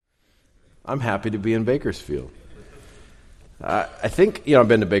I'm happy to be in Bakersfield. I think, I've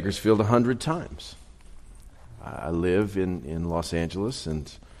been to Bakersfield 100 times. I live in Los Angeles,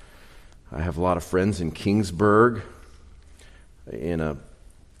 and I have a lot of friends in Kingsburg.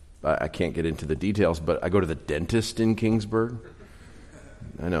 I can't get into the details, but I go to the dentist in Kingsburg.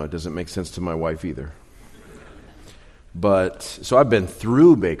 I know, it doesn't make sense to my wife either. But, so I've been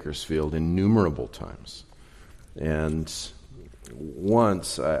through Bakersfield innumerable times. And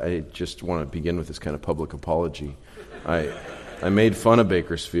once, I just want to begin with this kind of public apology. I made fun of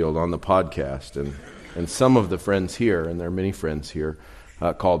Bakersfield on the podcast, and some of the friends here, and there are many friends here,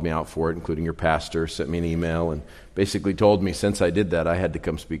 called me out for it, including your pastor, sent me an email, and basically told me since I did that, I had to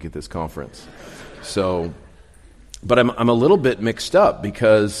come speak at this conference. So, but I'm a little bit mixed up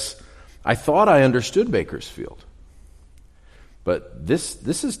because I thought I understood Bakersfield. But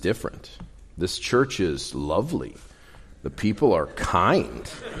this is different. This church is lovely. The people are kind.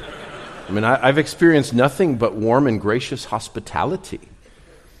 I mean, I've experienced nothing but warm and gracious hospitality.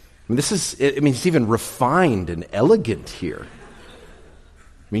 I mean, it's even refined and elegant here.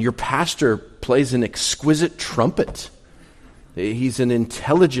 I mean, your pastor plays an exquisite trumpet. He's an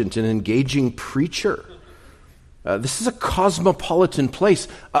intelligent and engaging preacher. This is a cosmopolitan place.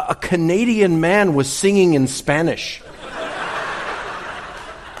 A Canadian man was singing in Spanish.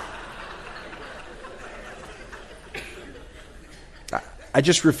 I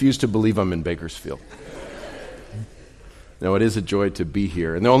just refuse to believe I'm in Bakersfield. No, it is a joy to be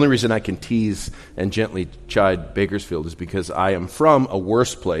here. And the only reason I can tease and gently chide Bakersfield is because I am from a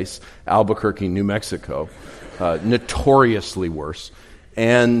worse place, Albuquerque, New Mexico, notoriously worse.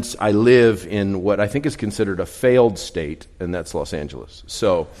 And I live in what I think is considered a failed state, and that's Los Angeles.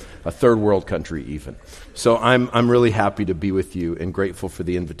 So, a third world country even. So I'm really happy to be with you and grateful for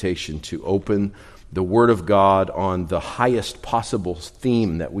the invitation to open the Word of God on the highest possible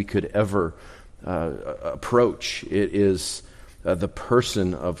theme that we could ever approach. It is the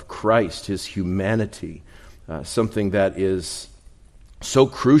person of Christ, His humanity, something that is so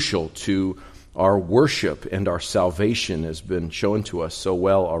crucial to our worship and our salvation has been shown to us so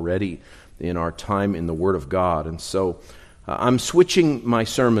well already in our time in the Word of God. And so I'm switching my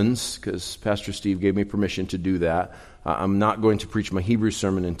sermons because Pastor Steve gave me permission to do that. I'm not going to preach my Hebrew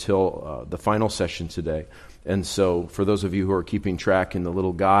sermon until the final session today. And so for those of you who are keeping track in the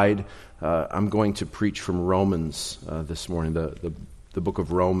little guide, I'm going to preach from Romans this morning, the book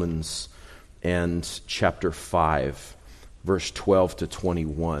of Romans and chapter 5, verse 12 to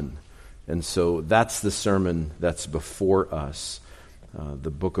 21. And so that's the sermon that's before us, the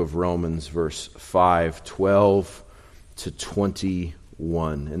book of Romans, verse 5, 12 to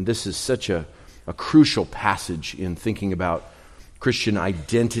 21. And this is such a crucial passage in thinking about Christian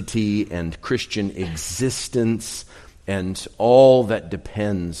identity and Christian existence and all that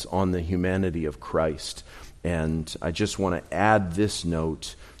depends on the humanity of Christ. And I just want to add this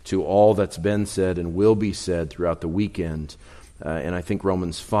note to all that's been said and will be said throughout the weekend. And I think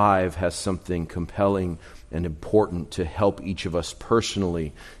Romans 5 has something compelling and important to help each of us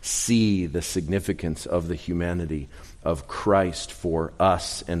personally see the significance of the humanity of Christ for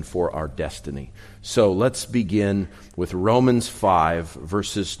us and for our destiny. So let's begin with Romans 5,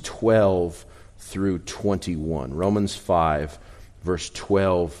 verses 12 through 21. Romans 5, verse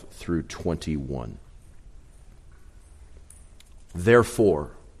 12 through 21.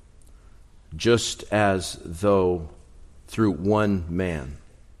 Therefore, just as though through one man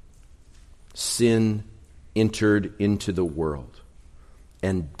sin entered into the world,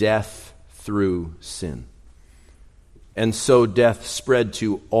 and death through sin. And so death spread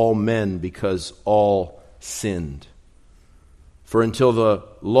to all men because all sinned. For until the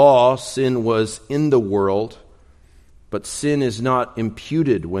law, sin was in the world, but sin is not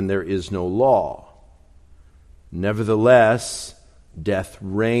imputed when there is no law. Nevertheless, death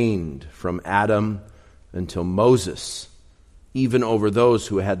reigned from Adam until Moses, even over those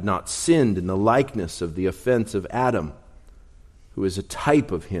who had not sinned in the likeness of the offense of Adam, who is a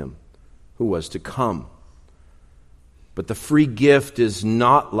type of him who was to come. But the free gift is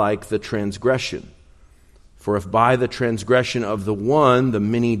not like the transgression. For if by the transgression of the one the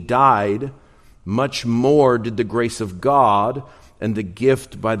many died, much more did the grace of God and the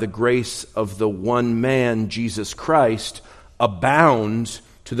gift by the grace of the one man, Jesus Christ, abound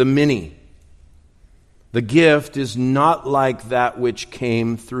to the many. The gift is not like that which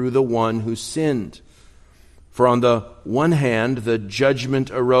came through the one who sinned. For on the one hand, the judgment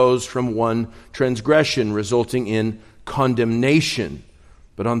arose from one transgression, resulting in condemnation.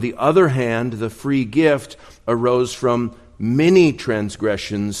 But on the other hand, the free gift arose from many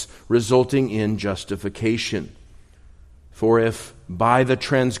transgressions, resulting in justification. For if by the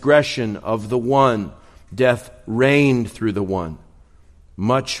transgression of the one, death reigned through the one.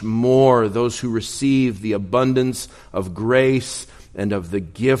 Much more, those who receive the abundance of grace and of the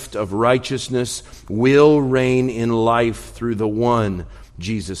gift of righteousness will reign in life through the one,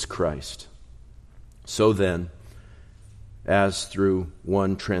 Jesus Christ. So then, as through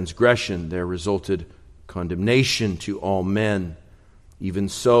one transgression there resulted condemnation to all men, even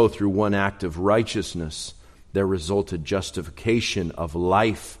so through one act of righteousness there resulted justification of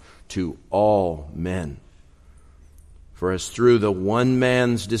life to all men. For as through the one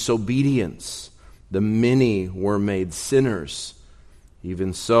man's disobedience the many were made sinners,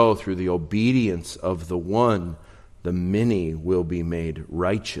 even so through the obedience of the one the many will be made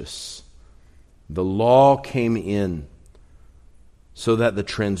righteous. The law came in so that the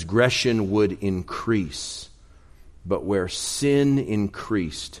transgression would increase. But where sin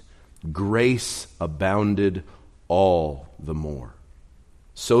increased, grace abounded all the more.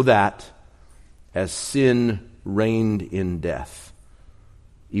 So that, as sin reigned in death,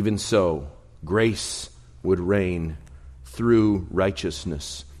 even so grace would reign through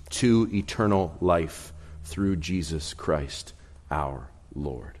righteousness to eternal life through Jesus Christ our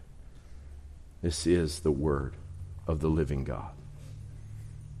Lord. This is the word of the living God.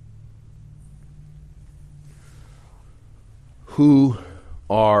 Who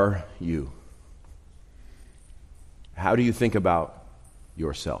are you? How do you think about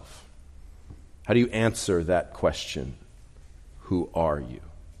yourself? How do you answer that question? Who are you?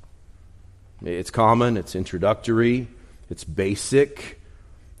 It's common, it's introductory, it's basic,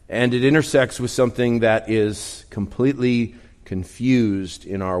 and it intersects with something that is completely confused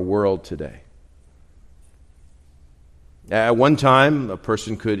in our world today. At one time, a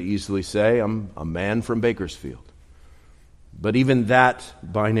person could easily say, I'm a man from Bakersfield. But even that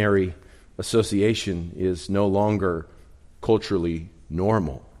binary association is no longer culturally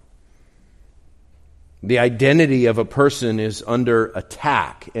normal. The identity of a person is under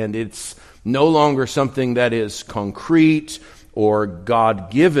attack, and it's no longer something that is concrete or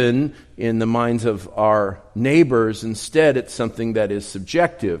God-given in the minds of our neighbors. Instead, it's something that is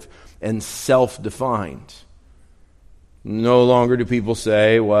subjective and self-defined. No longer do people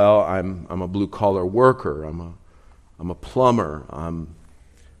say, well, I'm a blue-collar worker, I'm a plumber, I'm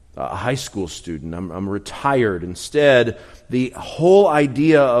a high school student, I'm retired. Instead, the whole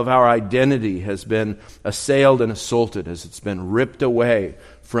idea of our identity has been assailed and assaulted as it's been ripped away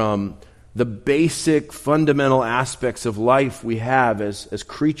from the basic fundamental aspects of life we have as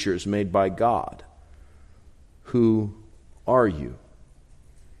creatures made by God. Who are you?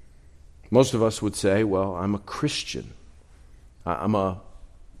 Most of us would say, well, I'm a Christian. I'm a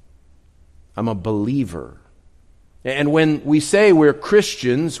believer. And when we say we're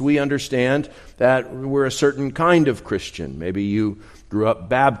Christians, we understand that we're a certain kind of Christian. Maybe you grew up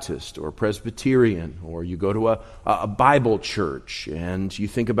Baptist or Presbyterian, or you go to a Bible church, and you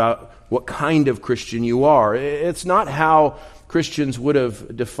think about what kind of Christian you are. It's not how Christians would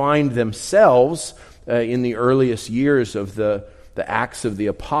have defined themselves in the earliest years of the Acts of the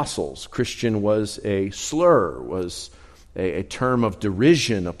Apostles. Christian was a slur, was a term of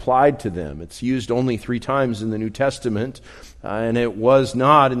derision applied to them. It's used only 3 times in the New Testament, and it was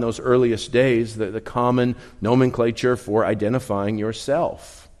not in those earliest days the common nomenclature for identifying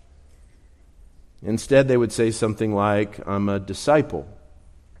yourself. Instead, they would say something like, I'm a disciple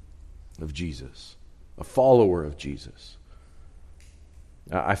of Jesus, a follower of Jesus.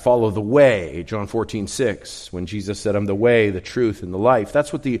 I follow the way, John 14:6, when Jesus said, I'm the way, the truth, and the life.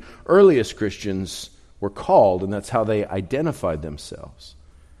 That's what the earliest Christians were called, and that's how they identified themselves.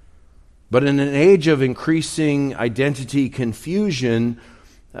 But in an age of increasing identity confusion,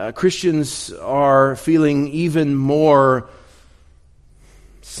 Christians are feeling even more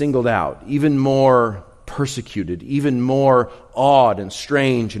singled out, even more persecuted, even more odd and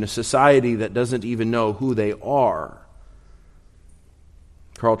strange in a society that doesn't even know who they are.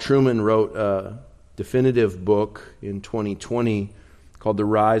 Carl Trueman wrote a definitive book in 2020 called The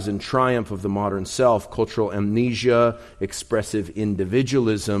Rise and Triumph of the Modern Self, Cultural Amnesia, Expressive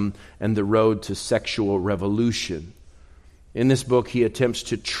Individualism, and the Road to Sexual Revolution. In this book, he attempts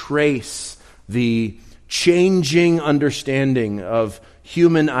to trace the changing understanding of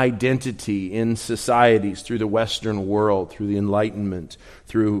human identity in societies through the Western world, through the Enlightenment,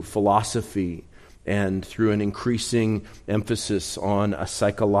 through philosophy, and through an increasing emphasis on a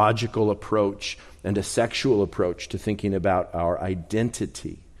psychological approach and a sexual approach to thinking about our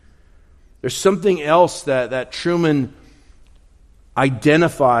identity. There's something else that Trueman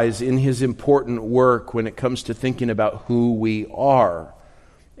identifies in his important work when it comes to thinking about who we are.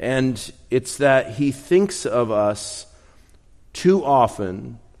 And it's that he thinks of us too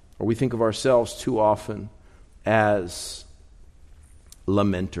often, or we think of ourselves too often as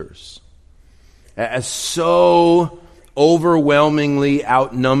lamenters, as so overwhelmingly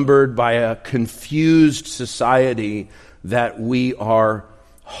outnumbered by a confused society that we are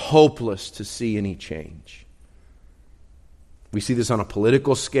hopeless to see any change. We see this on a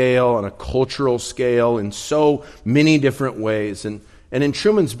political scale, on a cultural scale, in so many different ways. And in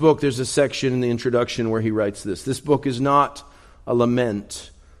Truman's book, there's a section in the introduction where he writes this. This book is not a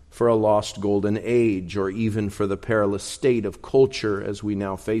lament for a lost golden age or even for the perilous state of culture as we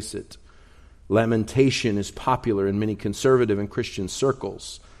now face it. Lamentation is popular in many conservative and Christian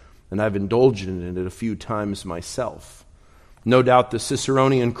circles, and I've indulged in it a few times myself. No doubt the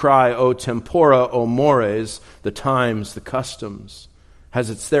Ciceronian cry, O tempora, O mores, the times, the customs, has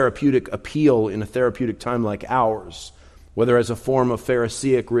its therapeutic appeal in a therapeutic time like ours, whether as a form of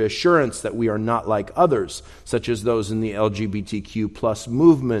Pharisaic reassurance that we are not like others, such as those in the LGBTQ plus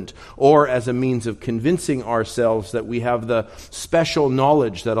movement, or as a means of convincing ourselves that we have the special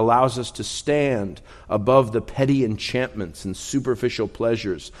knowledge that allows us to stand above the petty enchantments and superficial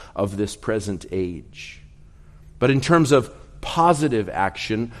pleasures of this present age. But in terms of positive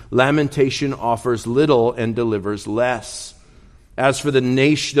action, lamentation offers little and delivers less. As for the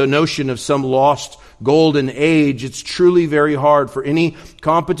notion of some lost golden age, it's truly very hard for any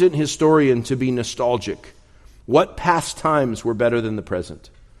competent historian to be nostalgic. What past times were better than the present?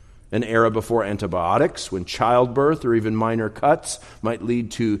 An era before antibiotics, when childbirth or even minor cuts might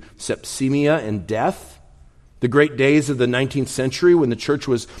lead to sepsemia and death? The great days of the 19th century when the church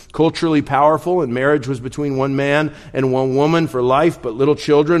was culturally powerful and marriage was between one man and one woman for life, but little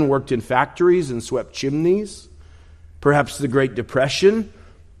children worked in factories and swept chimneys? Perhaps the Great Depression,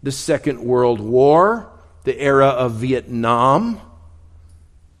 the Second World War, the era of Vietnam?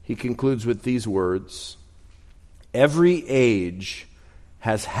 He concludes with these words, every age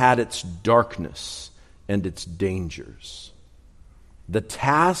has had its darkness and its dangers. The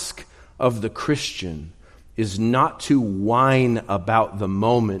task of the Christian is not to whine about the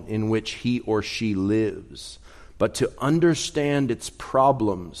moment in which he or she lives, but to understand its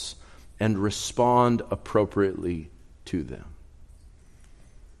problems and respond appropriately to them.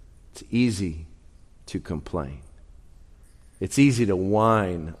 It's easy to complain. It's easy to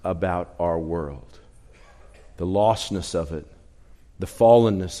whine about our world, the lostness of it, the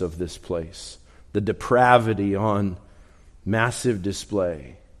fallenness of this place, the depravity on massive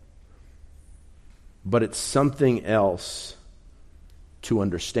display. But it's something else to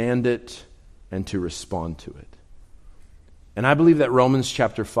understand it and to respond to it. And I believe that Romans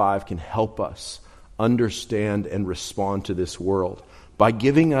chapter 5 can help us understand and respond to this world by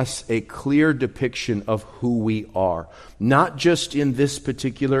giving us a clear depiction of who we are. Not just in this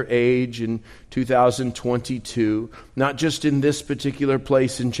particular age in 2022, not just in this particular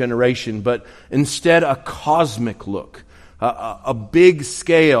place and generation, but instead a cosmic look. A big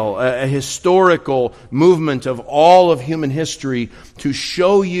scale, a historical movement of all of human history to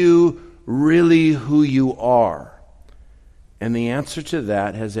show you really who you are. And the answer to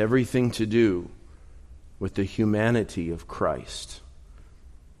that has everything to do with the humanity of Christ.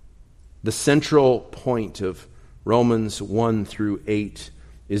 The central point of Romans 1 through 8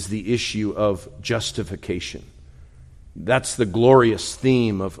 is the issue of justification. That's the glorious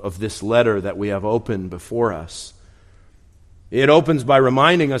theme of this letter that we have open before us. It opens by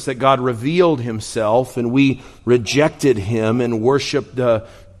reminding us that God revealed himself and we rejected him and worshiped the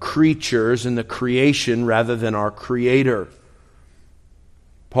creatures and the creation rather than our Creator.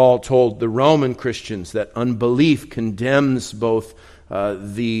 Paul told the Roman Christians that unbelief condemns both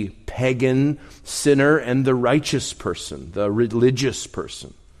the pagan sinner and the righteous person, the religious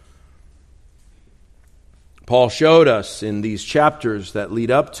person. Paul showed us in these chapters that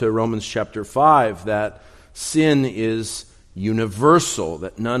lead up to Romans chapter 5 that sin is universal,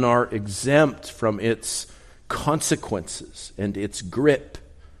 that none are exempt from its consequences and its grip.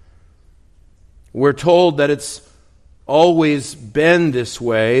 We're told that it's always been this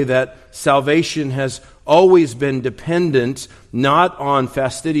way, that salvation has always been dependent not on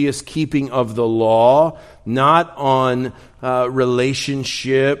fastidious keeping of the law, not on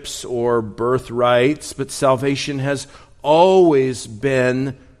relationships or birthrights, but salvation has always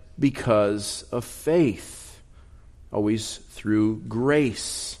been because of faith. Always through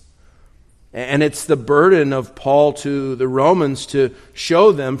grace. And it's the burden of Paul to the Romans to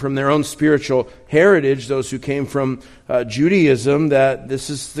show them from their own spiritual heritage, those who came from Judaism, that this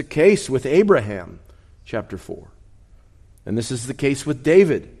is the case with Abraham, chapter 4. And this is the case with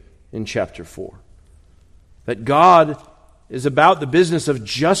David in chapter 4. That God is about the business of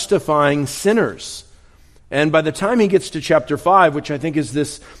justifying sinners. And by the time he gets to chapter 5, which I think is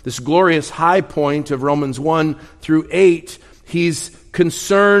this glorious high point of Romans 1 through 8, he's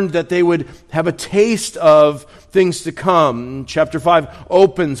concerned that they would have a taste of things to come. Chapter 5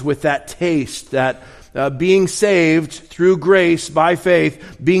 opens with that taste, that being saved through grace by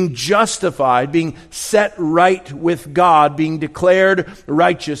faith, being justified, being set right with God, being declared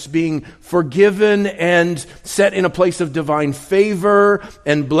righteous, being forgiven and set in a place of divine favor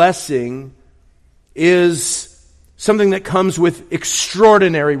and blessing is something that comes with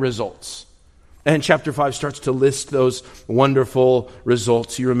extraordinary results. And chapter 5 starts to list those wonderful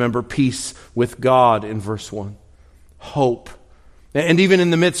results. You remember peace with God in verse 1. Hope. And even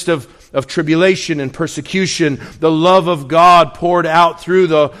in the midst of tribulation and persecution, the love of God poured out through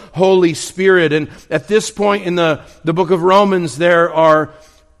the Holy Spirit. And at this point in the book of Romans, there are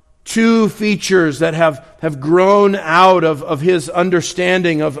two features that have grown out of his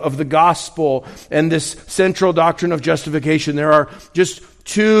understanding of the gospel and this central doctrine of justification. There are just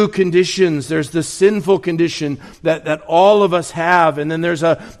two conditions. There's the sinful condition that all of us have, and then there's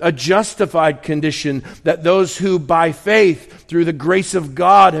a justified condition that those who by faith, through the grace of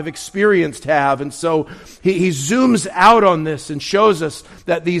God, have experienced have. And so he zooms out on this and shows us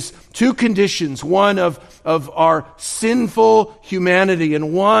that these two conditions, one of our sinful humanity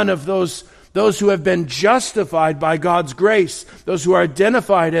and one of those who have been justified by God's grace, those who are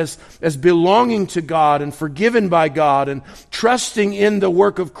identified as belonging to God and forgiven by God and trusting in the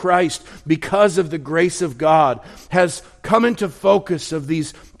work of Christ because of the grace of God, has come into focus of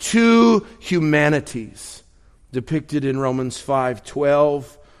these two humanities depicted in Romans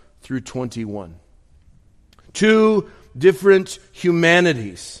 5:12 through 21. Two different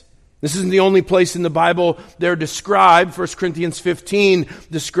humanities. This isn't the only place in the Bible they're described. 1 Corinthians 15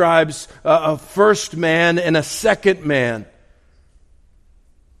 describes a first man and a second man.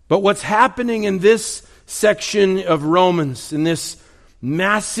 But what's happening in this section of Romans, in this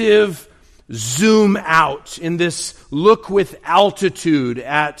massive zoom out, in this look with altitude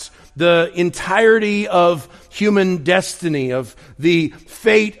at the entirety of human destiny, of the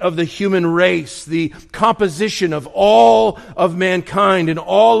fate of the human race, the composition of all of mankind and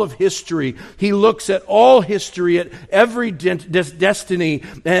all of history. He looks at all history, at every destiny,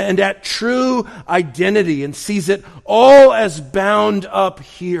 and at true identity, and sees it all as bound up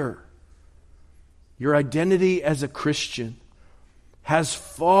here. Your identity as a Christian has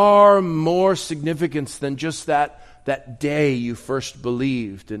far more significance than just that day you first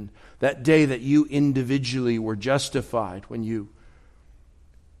believed, and that day that you individually were justified when you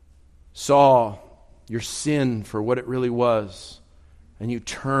saw your sin for what it really was, and you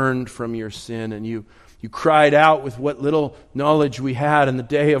turned from your sin, and you cried out with what little knowledge we had in the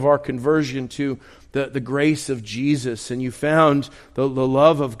day of our conversion to the grace of Jesus, and you found the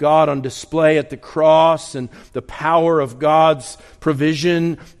love of God on display at the cross and the power of God's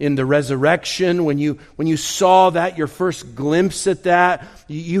provision in the resurrection. When you saw that, your first glimpse at that,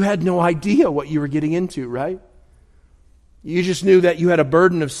 you had no idea what you were getting into, right? You just knew that you had a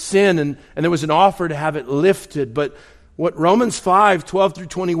burden of sin and there was an offer to have it lifted. But what Romans 5:12 through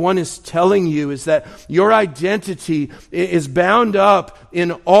 21 is telling you is that your identity is bound up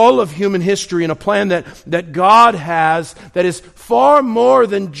in all of human history in a plan that God has that is far more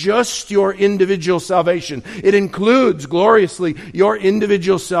than just your individual salvation. It includes gloriously your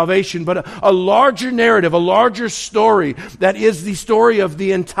individual salvation, but a larger narrative, a larger story that is the story of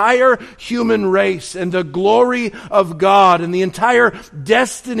the entire human race and the glory of God and the entire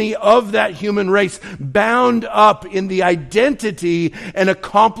destiny of that human race bound up in the identity and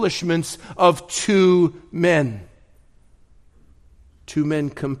accomplishments of two men. Two men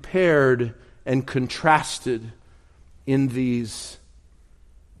compared and contrasted in these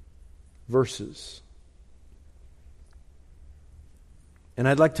verses. And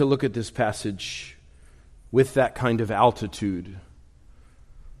I'd like to look at this passage with that kind of altitude.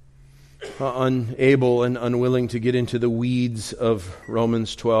 Unable and unwilling to get into the weeds of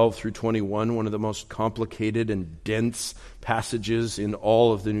Romans 12 through 21, one of the most complicated and dense passages in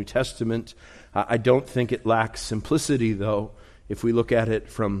all of the New Testament. I don't think it lacks simplicity, though, if we look at it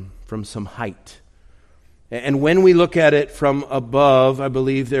from some height. And when we look at it from above, I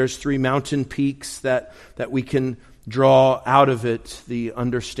believe there's three mountain peaks that we can draw out of it the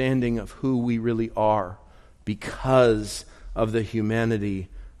understanding of who we really are because of the humanity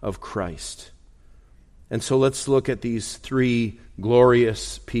of Christ. And so let's look at these three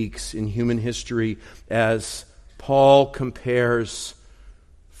glorious peaks in human history as Paul compares,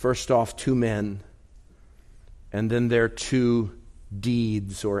 first off, two men, and then their two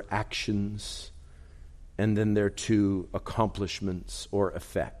deeds or actions, and then their two accomplishments or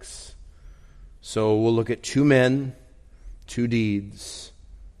effects. So we'll look at two men, two deeds,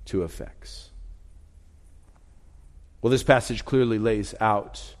 two effects. Well, this passage clearly lays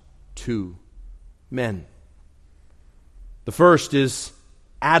out two men. The first is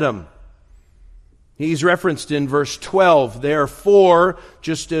Adam. He's referenced in verse 12. Therefore,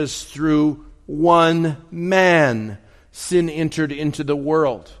 just as through one man sin entered into the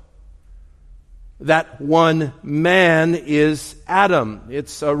world. That one man is Adam.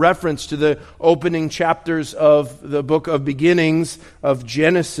 It's a reference to the opening chapters of the book of beginnings of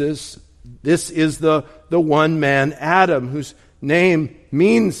Genesis. This is the one man, Adam, whose name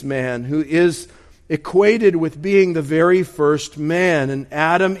means man, who is equated with being the very first man. And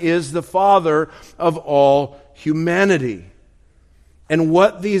Adam is the father of all humanity. And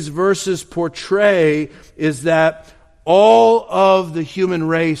what these verses portray is that all of the human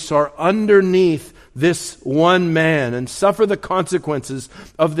race are underneath this one man and suffer the consequences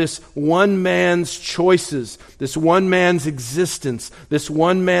of this one man's choices, this one man's existence, this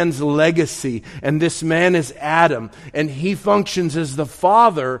one man's legacy. And this man is Adam, and he functions as the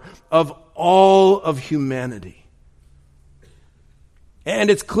father of all of humanity. And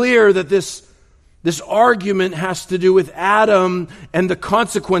it's clear that this argument has to do with Adam and the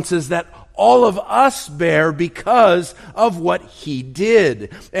consequences that all of us bear because of what he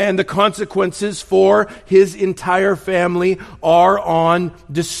did. And the consequences for his entire family are on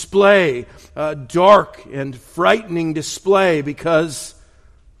display. Dark and frightening display because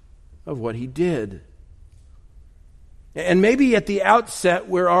of what he did. And maybe at the outset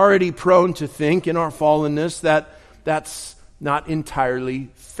we're already prone to think in our fallenness that that's not entirely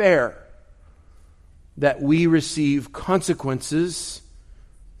fair. That we receive consequences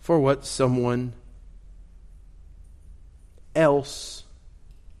for what someone else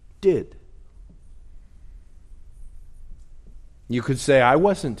did. You could say, I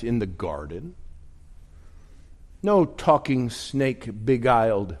wasn't in the garden. No talking snake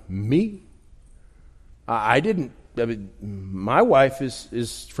beguiled me. I mean, my wife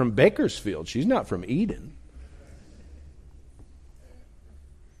is from Bakersfield. She's not from Eden.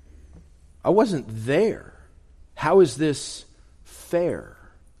 I wasn't there. How is this fair?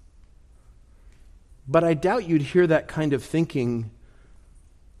 But I doubt you'd hear that kind of thinking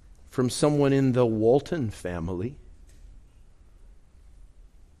from someone in the Walton family.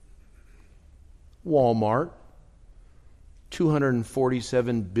 Walmart,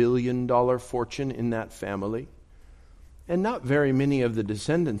 $247 billion fortune in that family. And not very many of the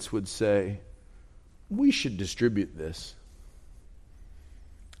descendants would say, we should distribute this.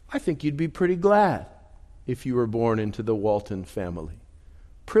 I think you'd be pretty glad if you were born into the Walton family.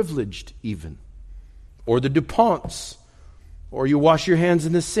 Privileged even. Or the DuPonts. Or you wash your hands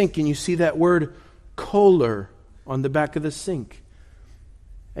in the sink and you see that word Kohler on the back of the sink.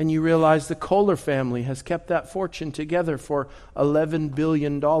 And you realize the Kohler family has kept that fortune together for $11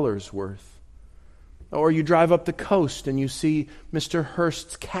 billion worth. Or you drive up the coast and you see Mr.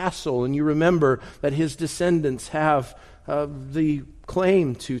 Hearst's castle and you remember that his descendants have the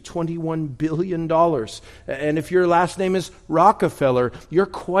claim to $21 billion. And if your last name is Rockefeller, you're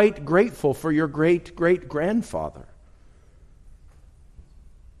quite grateful for your great-great-grandfather.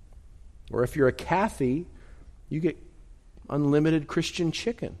 Or if you're a Kathy, you get unlimited Christian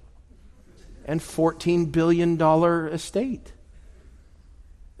chicken and $14 billion estate.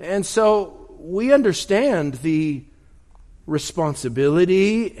 And so we understand the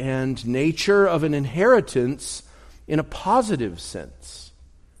responsibility and nature of an inheritance in a positive sense.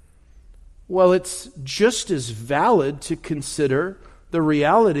 Well, it's just as valid to consider the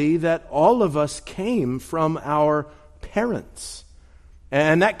reality that all of us came from our parents.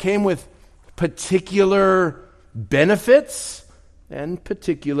 And that came with particular benefits and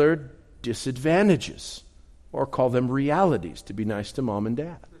particular disadvantages, or call them realities, to be nice to mom and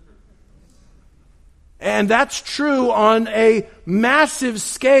dad. And that's true on a massive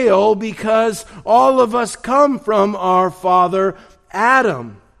scale because all of us come from our father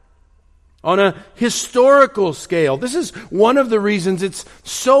Adam. On a historical scale, this is one of the reasons it's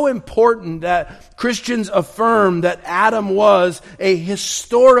so important that Christians affirm that Adam was a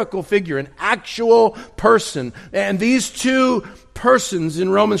historical figure, an actual person. And these two persons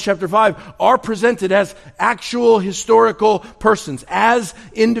in Romans chapter 5 are presented as actual historical persons, as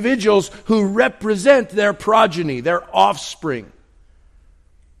individuals who represent their progeny, their offspring.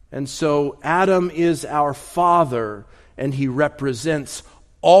 And so Adam is our father, and he represents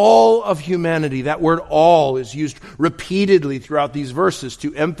all of humanity. That word all is used repeatedly throughout these verses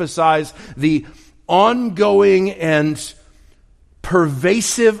to emphasize the ongoing and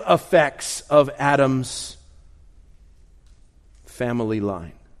pervasive effects of Adam's family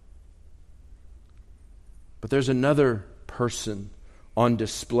line. But there's another person on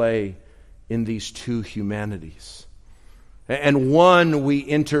display in these two humanities. And one we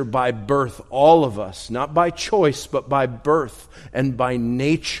enter by birth, all of us, not by choice, but by birth and by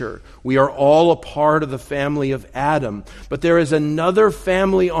nature. We are all a part of the family of Adam. But there is another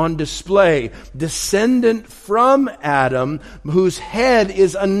family on display, descendant from Adam, whose head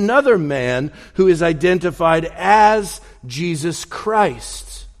is another man who is identified as Jesus Christ.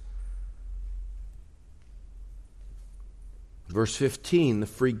 Verse 15, the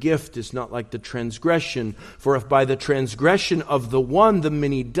free gift is not like the transgression. For if by the transgression of the one the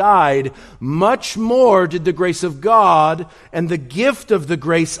many died, much more did the grace of God and the gift of the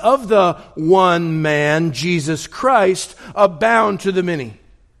grace of the one man, Jesus Christ, abound to the many.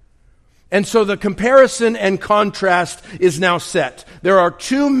 And so the comparison and contrast is now set. There are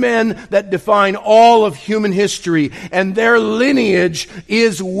two men that define all of human history, and their lineage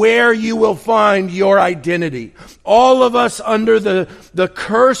is where you will find your identity. All of us under the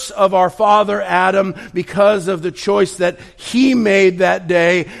curse of our father Adam because of the choice that he made that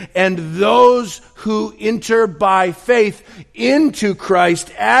day, and those who enter by faith into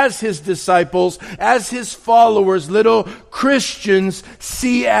Christ as His disciples, as His followers, little Christians,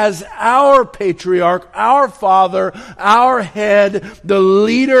 see as our patriarch, our father, our head, the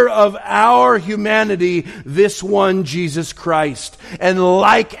leader of our humanity, this one, Jesus Christ. And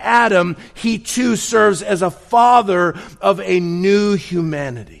like Adam, He too serves as a father of a new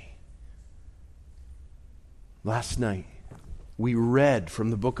humanity. Last night, we read from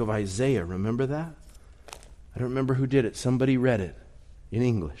the book of Isaiah. Remember that? I don't remember who did it. Somebody read it in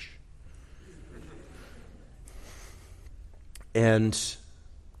English. And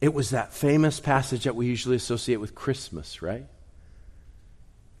it was that famous passage that we usually associate with Christmas, right?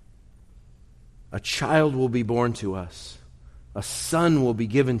 A child will be born to us. A son will be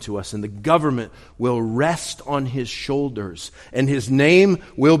given to us, and the government will rest on His shoulders. And His name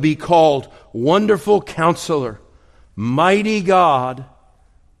will be called Wonderful Counselor, Mighty God,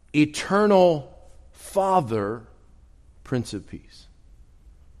 Eternal Father, Prince of Peace.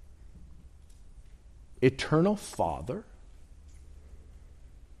 Eternal Father?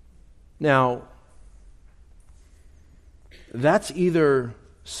 Now, that's either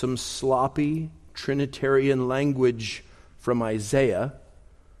some sloppy Trinitarian language from Isaiah,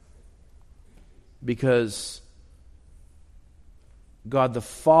 because God the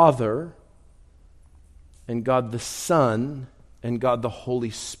Father and God the Son and God the Holy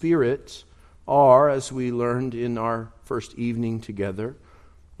Spirit are, as we learned in our first evening together,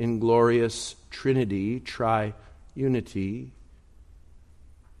 in glorious Trinity, tri-unity.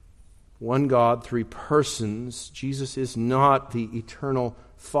 One God, three persons. Jesus is not the eternal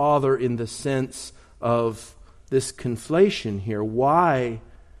Father in the sense of this conflation here. Why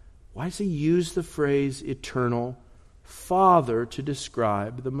does He use the phrase eternal Father to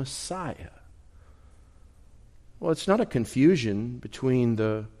describe the Messiah? Well, it's not a confusion between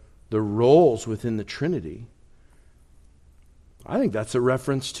the roles within the Trinity. I think that's a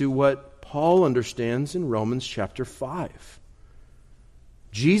reference to what Paul understands in Romans chapter 5.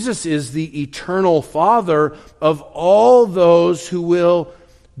 Jesus is the eternal Father of all those who will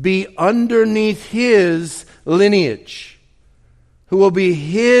be underneath His lineage, who will be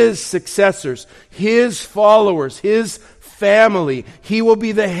His successors, His followers, His family. He will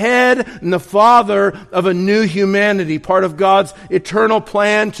be the head and the father of a new humanity, part of God's eternal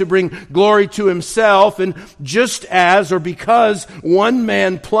plan to bring glory to Himself. And just as, or because, one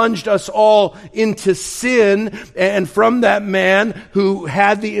man plunged us all into sin, and from that man who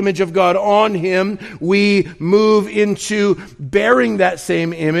had the image of God on him, we move into bearing that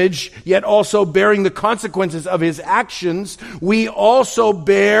same image, yet also bearing the consequences of his actions. We also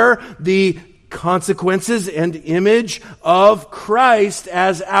bear the consequences and image of Christ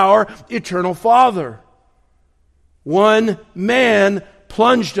as our eternal Father. One man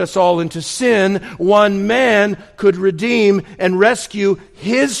plunged us all into sin. One man could redeem and rescue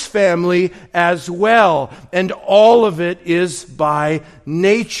his family as well. And all of it is by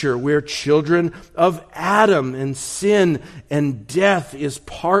nature. We're children of Adam, and sin and death is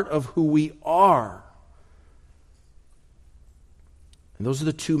part of who we are. And those are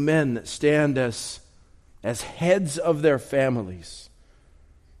the two men that stand as heads of their families.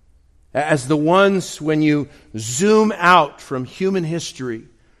 As the ones, when you zoom out from human history,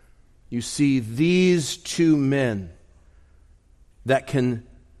 you see these two men that can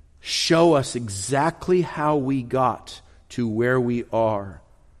show us exactly how we got to where we are,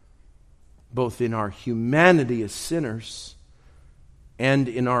 both in our humanity as sinners and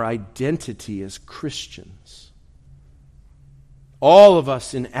in our identity as Christians. All of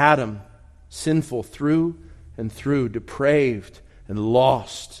us in Adam, sinful through and through, depraved and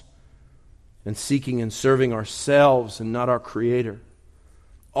lost, and seeking and serving ourselves and not our Creator.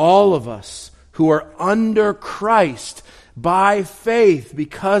 All of us who are under Christ by faith,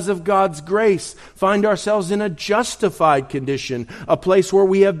 because of God's grace, find ourselves in a justified condition, a place where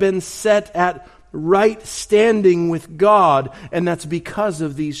we have been set at right standing with God, and that's because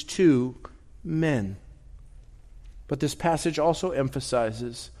of these two men. But this passage also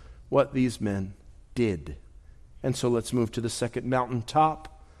emphasizes what these men did. And so let's move to the second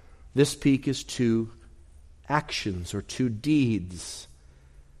mountaintop. This peak is two actions or two deeds.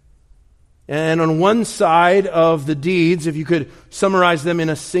 And on one side of the deeds, if you could summarize them in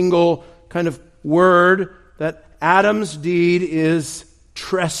a single kind of word, that Adam's deed is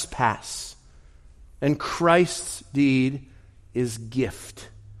trespass, and Christ's deed is gift.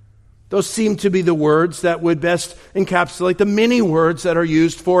 Those seem to be the words that would best encapsulate the many words that are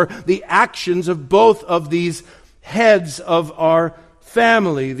used for the actions of both of these heads of our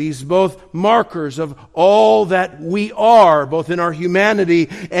family, these both markers of all that we are, both in our humanity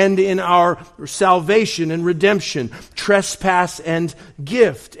and in our salvation and redemption, trespass and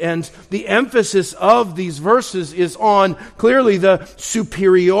gift. And the emphasis of these verses is on clearly the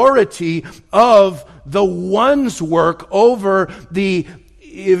superiority of the one's work over the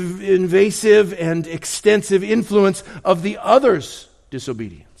invasive and extensive influence of the other's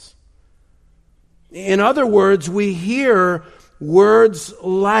disobedience. In other words, we hear words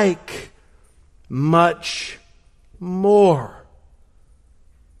like much more.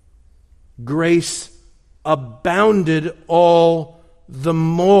 Grace abounded all the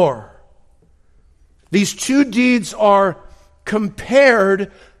more. These two deeds are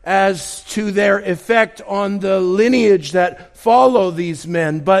compared as to their effect on the lineage that follow these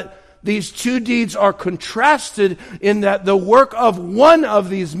men, but these two deeds are contrasted in that the work of one of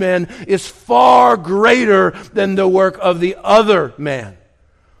these men is far greater than the work of the other man.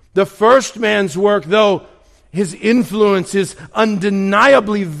 The first man's work, though his influence is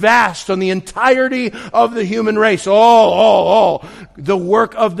undeniably vast on the entirety of the human race, all. The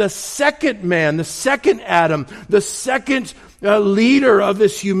work of the second man, the second Adam, the second leader of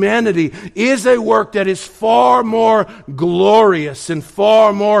this humanity is a work that is far more glorious and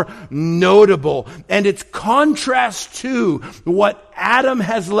far more notable. And its contrast to what Adam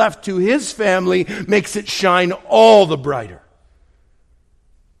has left to his family makes it shine all the brighter.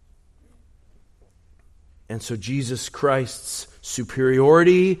 And so Jesus Christ's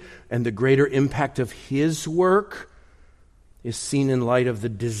superiority and the greater impact of his work is seen in light of the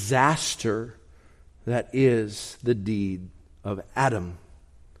disaster that is the deed of Adam.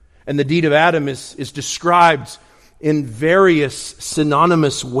 And the deed of Adam is described in various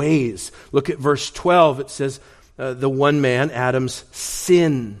synonymous ways. Look at verse 12. It says, the one man, Adam's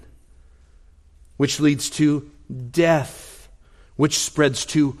sin, which leads to death, which spreads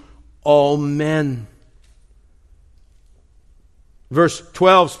to all men. Verse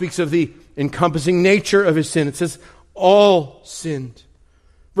 12 speaks of the encompassing nature of his sin. It says, all sinned.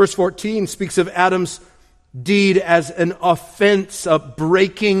 Verse 14 speaks of Adam's deed as an offense, a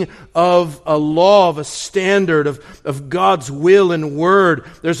breaking of a law, of a standard, of God's will and word.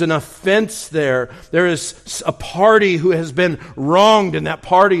 There's an offense there. There is a party who has been wronged, and that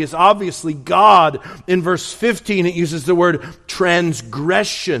party is obviously God. In verse 15, it uses the word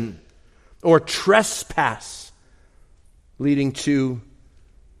transgression or trespass, leading to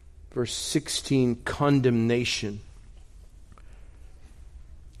verse 16, condemnation.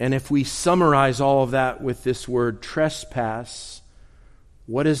 And if we summarize all of that with this word trespass,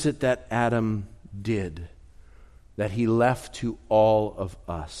 what is it that Adam did that he left to all of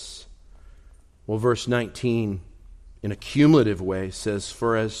us? Well, verse 19, in a cumulative way, says,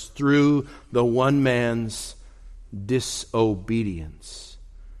 for as through the one man's disobedience,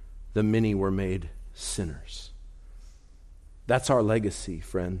 the many were made sinners. That's our legacy,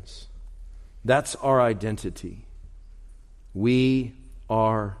 friends. That's our identity. We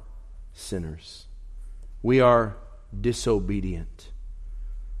are sinners. We are disobedient.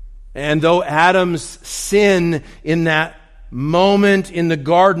 And though Adam's sin in that moment in the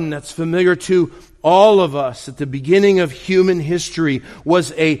garden that's familiar to all of us at the beginning of human history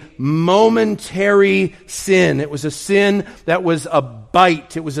was a momentary sin. It was a sin that was a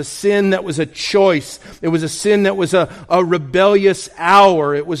bite. It was a sin that was a choice. It was a sin that was a rebellious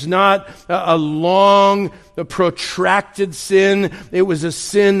hour. It was not a long, protracted sin. It was a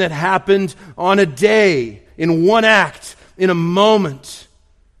sin that happened on a day, in one act, in a moment,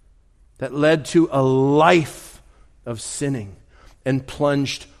 that led to a life of sinning and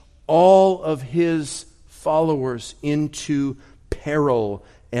plunged all of his followers into peril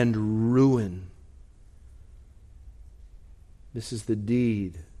and ruin. This is the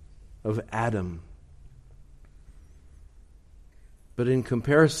deed of Adam. But in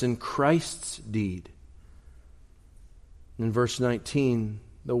comparison, Christ's deed. In verse 19,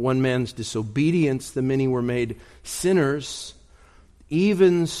 the one man's disobedience, the many were made sinners.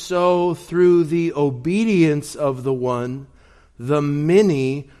 Even so, through the obedience of the one, the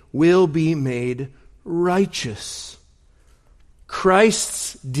many will be made righteous.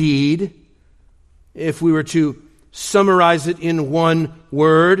 Christ's deed, if we were to summarize it in one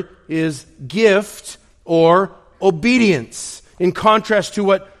word, is gift or obedience. In contrast to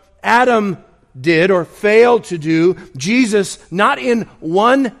what Adam did or failed to do, Jesus, not in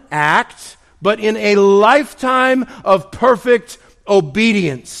one act, but in a lifetime of perfect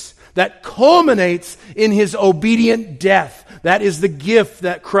obedience that culminates in His obedient death. That is the gift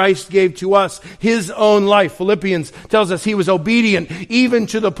that Christ gave to us, His own life. Philippians tells us He was obedient even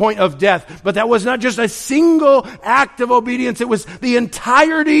to the point of death. But that was not just a single act of obedience. It was the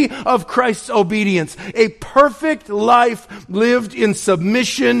entirety of Christ's obedience. A perfect life lived in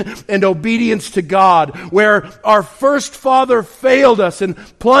submission and obedience to God, where our first father failed us and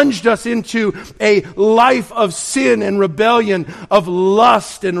plunged us into a life of sin and rebellion, of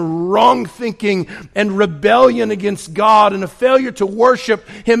lust and wrong thinking and rebellion against God, and a failure to worship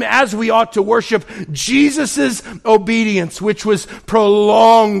Him as we ought to worship. Jesus' obedience, which was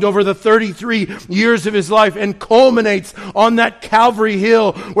prolonged over the 33 years of His life and culminates on that Calvary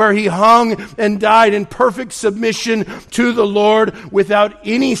hill where He hung and died in perfect submission to the Lord, without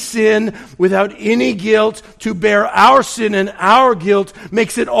any sin, without any guilt, to bear our sin and our guilt,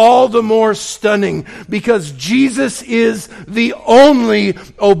 makes it all the more stunning, because Jesus is the only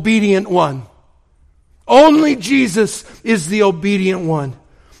obedient one. Only Jesus is the obedient one.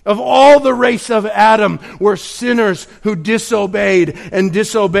 Of all the race of Adam were sinners who disobeyed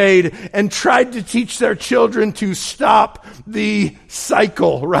and tried to teach their children to stop the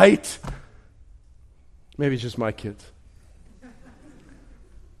cycle, right? Maybe it's just my kids.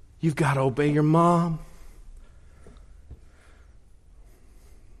 You've got to obey your mom.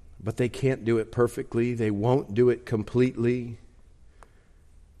 But they can't do it perfectly. They won't do it completely.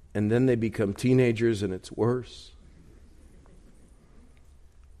 And then they become teenagers and it's worse.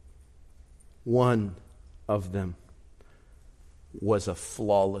 One of them was a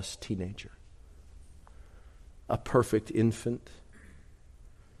flawless teenager. A perfect infant.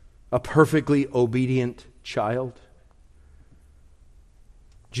 A perfectly obedient child.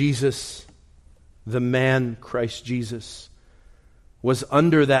 Jesus, the man Christ Jesus, was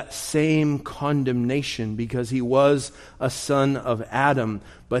under that same condemnation because he was a son of Adam,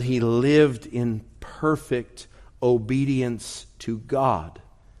 but he lived in perfect obedience to God.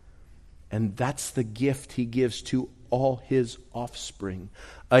 And that's the gift He gives to all His offspring.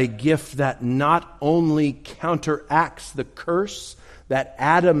 A gift that not only counteracts the curse that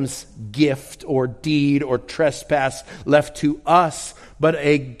Adam's gift or deed or trespass left to us, but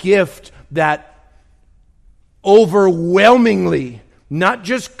a gift that overwhelmingly not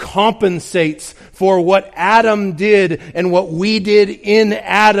just compensates for what Adam did and what we did in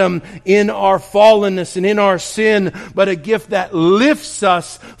Adam, in our fallenness and in our sin, but a gift that lifts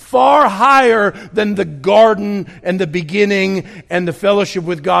us far higher than the garden and the beginning and the fellowship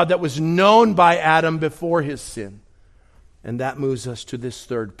with God that was known by Adam before his sin. And that moves us to this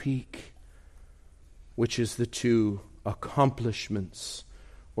third peak, which is the two accomplishments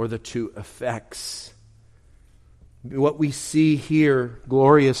or the two effects. What we see here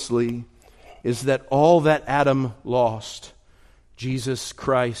gloriously is that all that Adam lost, Jesus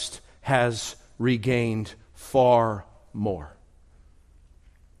Christ has regained far more.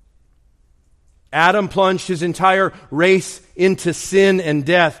 Adam plunged his entire race into sin and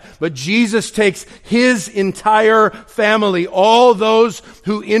death, but Jesus takes his entire family, all those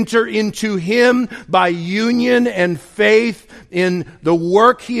who enter into Him by union and faith in the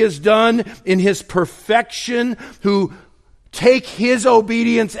work He has done, in His perfection, who take His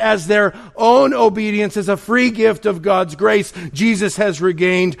obedience as their own obedience, as a free gift of God's grace. Jesus has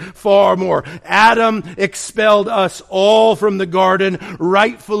regained far more. Adam expelled us all from the garden,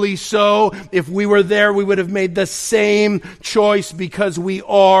 rightfully so. If we were there, we would have made the same choice because we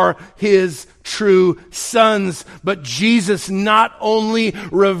are His true sons. But Jesus not only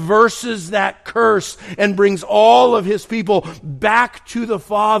reverses that curse and brings all of His people back to the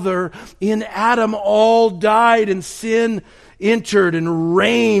Father. In Adam all died and sin entered and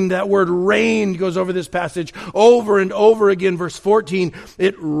reigned. That word reigned goes over this passage over and over again. Verse 14,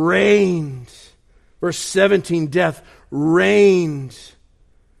 it reigned. Verse 17, death reigned.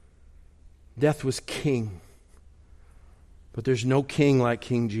 Death was king. But there's no king like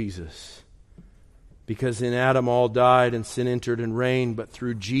King Jesus, Because in Adam all died and sin entered and reigned, but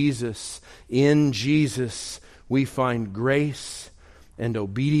through Jesus, in Jesus, we find grace and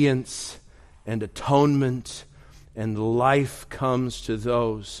obedience and atonement, and life comes to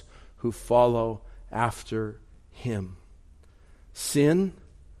those who follow after Him. Sin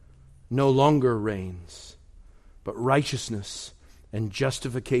no longer reigns, but righteousness and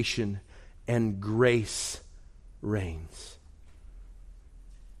justification and grace reigns.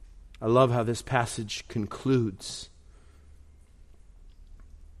 I love how this passage concludes.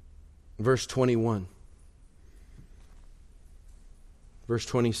 Verse 21. Verse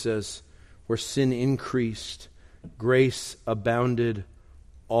 20 says, where sin increased, grace abounded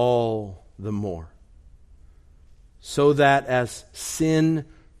all the more. So that as sin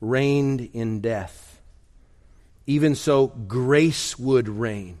reigned in death, even so grace would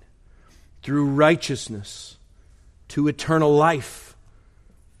reign through righteousness to eternal life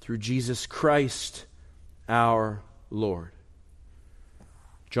through Jesus Christ our Lord.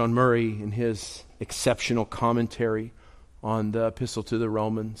 John Murray, in his exceptional commentary on the Epistle to the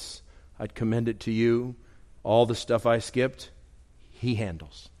Romans, I'd commend it to you. All the stuff I skipped, he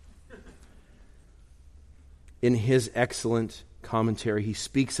handles. In his excellent commentary, he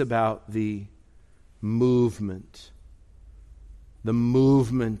speaks about the movement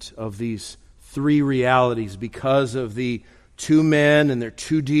of these three realities because of the two men and their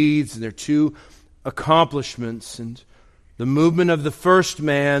two deeds and their two accomplishments. And the movement of the first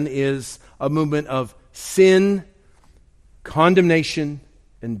man is a movement of sin, condemnation,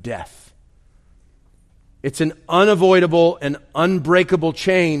 and death. It's an unavoidable and unbreakable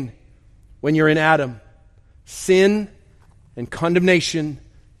chain when you're in Adam. Sin and condemnation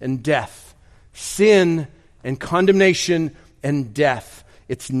and death. Sin and condemnation and death.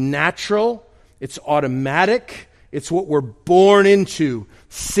 It's natural. It's automatic. It's what we're born into.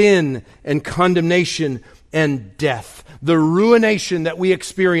 Sin and condemnation and death. The ruination that we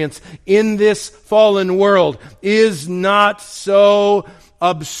experience in this fallen world is not so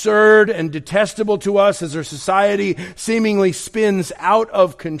absurd and detestable to us as our society seemingly spins out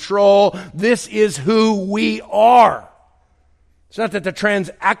of control. This is who we are. It's not that the trans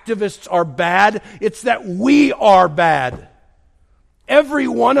activists are bad. It's that we are bad. Every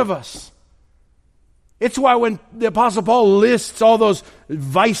one of us. It's why when the Apostle Paul lists all those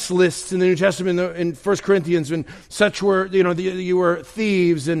vice lists in the New Testament in 1 Corinthians, when such were, you were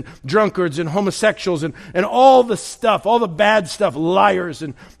thieves and drunkards and homosexuals and all the stuff, all the bad stuff, liars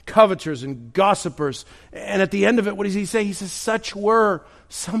and coveters and gossipers. And at the end of it, what does he say? He says, such were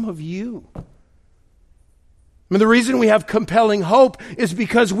some of you. I mean, the reason we have compelling hope is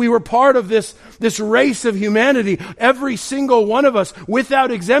because we were part of this race of humanity. Every single one of us,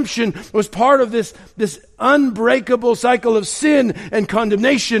 without exemption, was part of this unbreakable cycle of sin and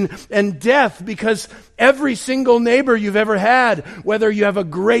condemnation and death, because every single neighbor you've ever had, whether you have a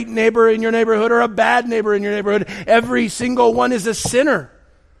great neighbor in your neighborhood or a bad neighbor in your neighborhood, every single one is a sinner.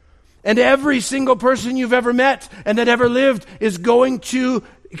 And every single person you've ever met and that ever lived is going to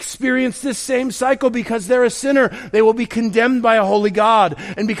experience this same cycle because they're a sinner. They will be condemned by a holy God.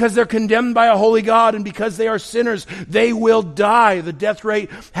 And because they're condemned by a holy God and because they are sinners, they will die. The death rate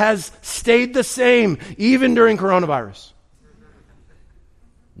has stayed the same even during coronavirus.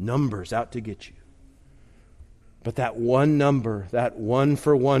 Numbers out to get you. But that one number, that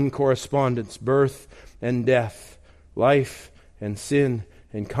one-for-one correspondence, birth and death, life and sin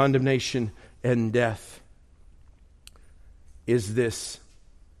and condemnation and death, is this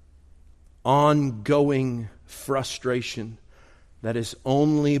ongoing frustration that is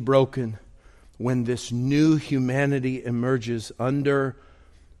only broken when this new humanity emerges under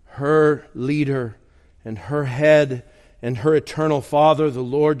her leader and her head and her eternal Father, the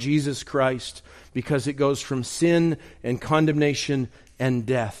Lord Jesus Christ, because it goes from sin and condemnation and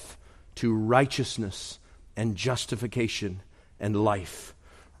death to righteousness and justification and life.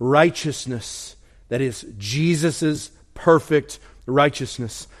 Righteousness, that is Jesus' perfect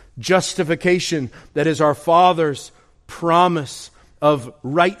righteousness. Justification, that is our Father's promise of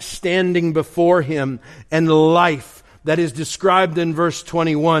right standing before Him. And life, that is described in verse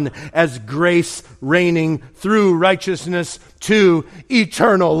 21 as grace reigning through righteousness to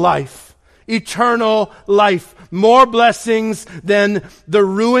eternal life. Eternal life more blessings than the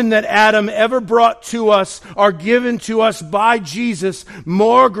ruin that Adam ever brought to us are given to us by Jesus.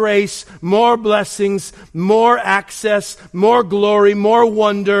 More grace, more blessings, more access, more glory, more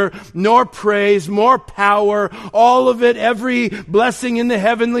wonder, more praise, more power. All of it, every blessing in the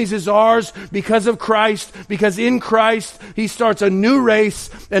heavenlies is ours because of Christ, because in Christ He starts a new race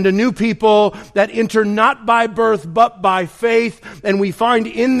and a new people that enter not by birth but by faith, and we find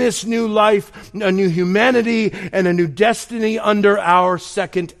in this new life a new humanity and a new destiny under our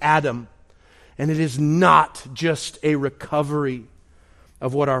second Adam. And it is not just a recovery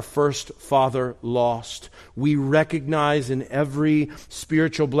of what our first father lost. We recognize in every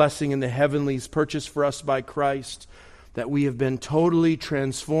spiritual blessing in the heavenlies purchased for us by Christ that we have been totally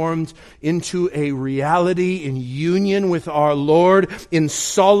transformed into a reality in union with our Lord, in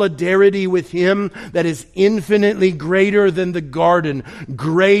solidarity with Him that is infinitely greater than the garden.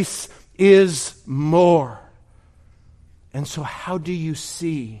 Grace is more. And so how do you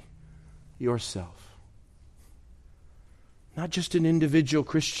see yourself? Not just an individual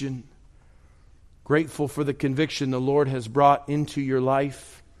Christian, grateful for the conviction the Lord has brought into your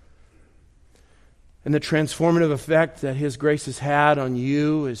life, and the transformative effect that His grace has had on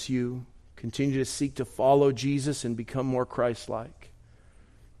you as you continue to seek to follow Jesus and become more Christ-like.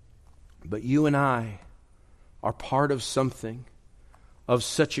 But you and I are part of something of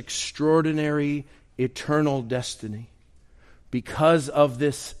such extraordinary eternal destiny because of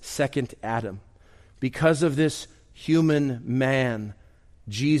this second Adam, because of this human man,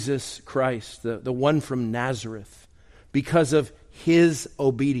 Jesus Christ, the one from Nazareth, because of His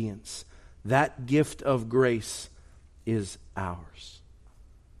obedience. That gift of grace is ours.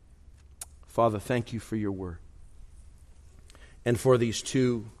 Father, thank you for your word and for these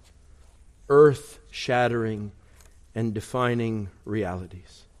two earth-shattering and defining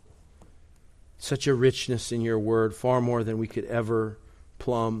realities. Such a richness in your word, far more than we could ever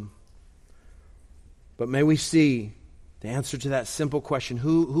plumb. But may we see the answer to that simple question,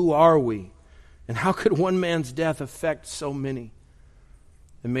 who are we? And how could one man's death affect so many?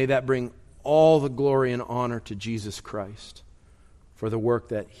 And may that bring all the glory and honor to Jesus Christ for the work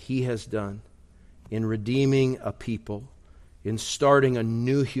that He has done in redeeming a people, in starting a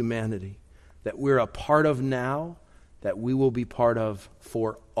new humanity that we're a part of now, that we will be part of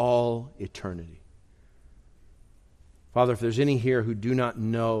for all eternity. Father, if there's any here who do not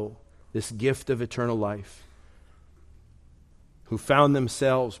know this gift of eternal life, who found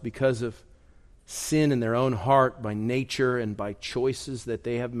themselves because of sin in their own heart by nature and by choices that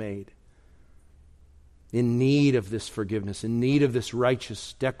they have made, in need of this forgiveness, in need of this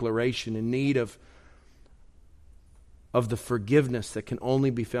righteous declaration, in need of the forgiveness that can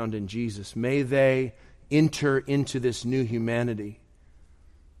only be found in Jesus. May they enter into this new humanity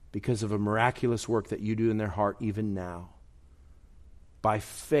because of a miraculous work that you do in their heart even now. By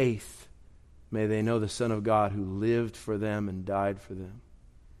faith, may they know the Son of God who lived for them and died for them.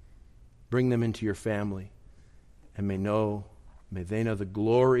 Bring them into your family, and may they know the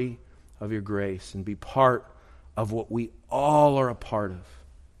glory of your grace and be part of what we all are a part of.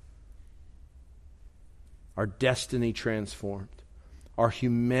 Our destiny transformed, our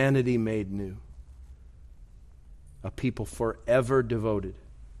humanity made new, a people forever devoted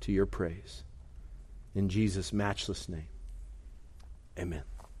to your praise. In Jesus' matchless name, amen.